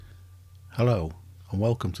Hello, and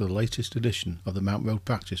welcome to the latest edition of the Mount Road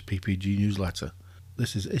Practice PPG newsletter.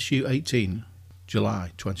 This is issue 18,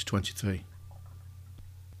 July 2023.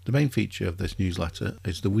 The main feature of this newsletter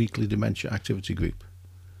is the weekly Dementia Activity Group.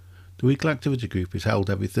 The weekly activity group is held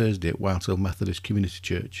every Thursday at Wild Hill Methodist Community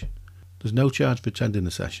Church. There's no charge for attending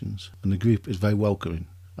the sessions, and the group is very welcoming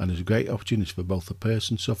and is a great opportunity for both the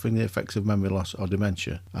person suffering the effects of memory loss or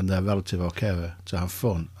dementia and their relative or carer to have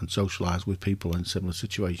fun and socialise with people in a similar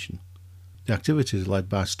situation. The activity is led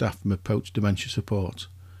by staff from Approach Dementia Support,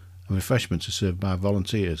 and refreshments are served by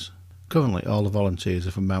volunteers. Currently, all the volunteers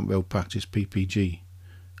are from Mount Road Practice PPG,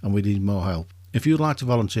 and we need more help. If you would like to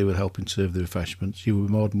volunteer with helping serve the refreshments, you will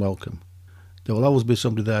be more than welcome. There will always be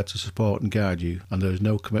somebody there to support and guide you, and there is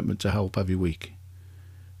no commitment to help every week.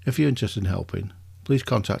 If you're interested in helping, please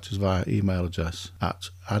contact us via email address at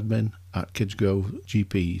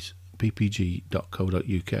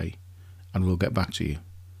admin@kidsgrovegpsppg.co.uk, and we'll get back to you.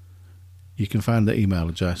 You can find the email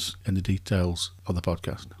address in the details of the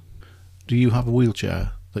podcast. Do you have a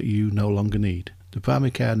wheelchair that you no longer need? The Primary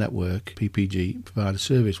Care Network, PPG, provide a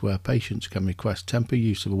service where patients can request temporary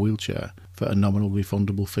use of a wheelchair for a nominal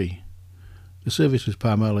refundable fee. The service is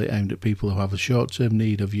primarily aimed at people who have a short-term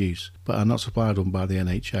need of use but are not supplied on by the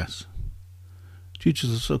NHS. Due to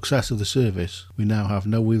the success of the service, we now have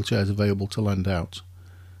no wheelchairs available to lend out.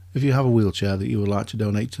 If you have a wheelchair that you would like to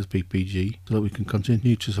donate to the PPG so that we can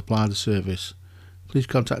continue to supply the service, please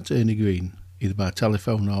contact Ernie Green either by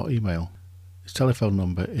telephone or email. His telephone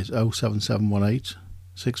number is 07718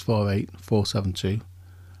 648 472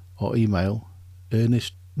 or email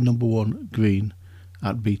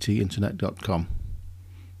ernest1green@btinternet.com.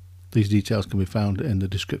 These details can be found in the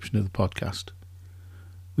description of the podcast.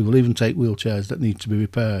 We will even take wheelchairs that need to be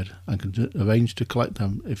repaired and can arrange to collect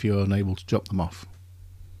them if you are unable to drop them off.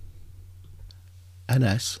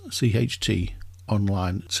 NSCHT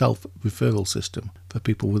online self-referral system for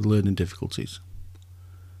people with learning difficulties.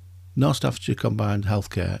 North Staffordshire Combined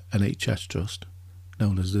Healthcare NHS Trust,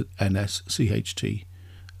 known as the NSCHT,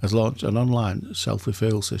 has launched an online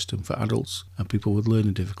self-referral system for adults and people with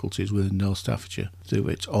learning difficulties within North Staffordshire through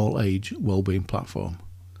its all-age wellbeing platform.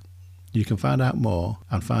 You can find out more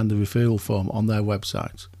and find the referral form on their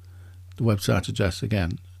website. The website address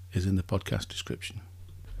again is in the podcast description.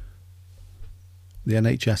 The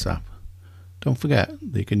NHS app. Don't forget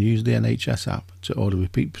that you can use the NHS app to order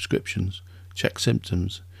repeat prescriptions, check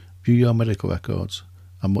symptoms, view your medical records,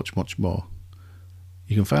 and much, much more.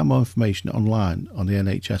 You can find more information online on the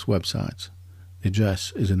NHS website. The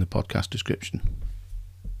address is in the podcast description.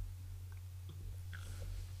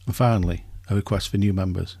 And finally, a request for new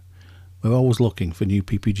members. We're always looking for new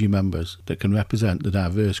PPG members that can represent the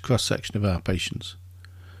diverse cross-section of our patients.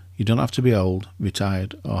 You don't have to be old,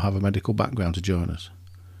 retired, or have a medical background to join us.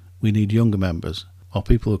 We need younger members, or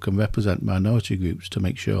people who can represent minority groups to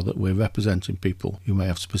make sure that we're representing people who may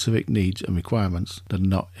have specific needs and requirements that are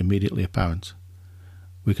not immediately apparent.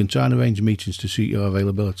 We can try and arrange meetings to suit your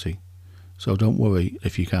availability, so don't worry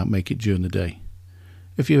if you can't make it during the day.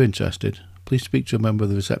 If you're interested, please speak to a member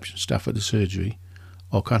of the reception staff at the surgery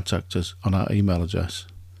or contact us on our email address,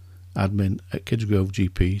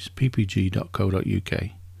 admin@kidsgrovegpsppg.co.uk.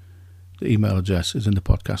 The email address is in the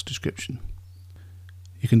podcast description.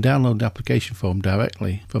 You can download the application form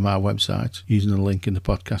directly from our website using the link in the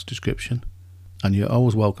podcast description, and you're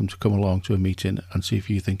always welcome to come along to a meeting and see if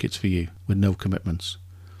you think it's for you, with no commitments.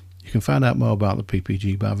 You can find out more about the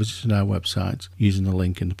PPG by visiting our website using the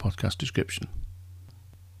link in the podcast description.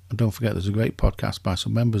 And don't forget there's a great podcast by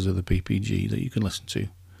some members of the PPG that you can listen to.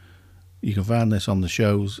 You can find this on the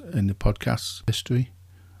shows in the podcast history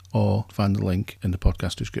or find the link in the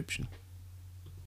podcast description.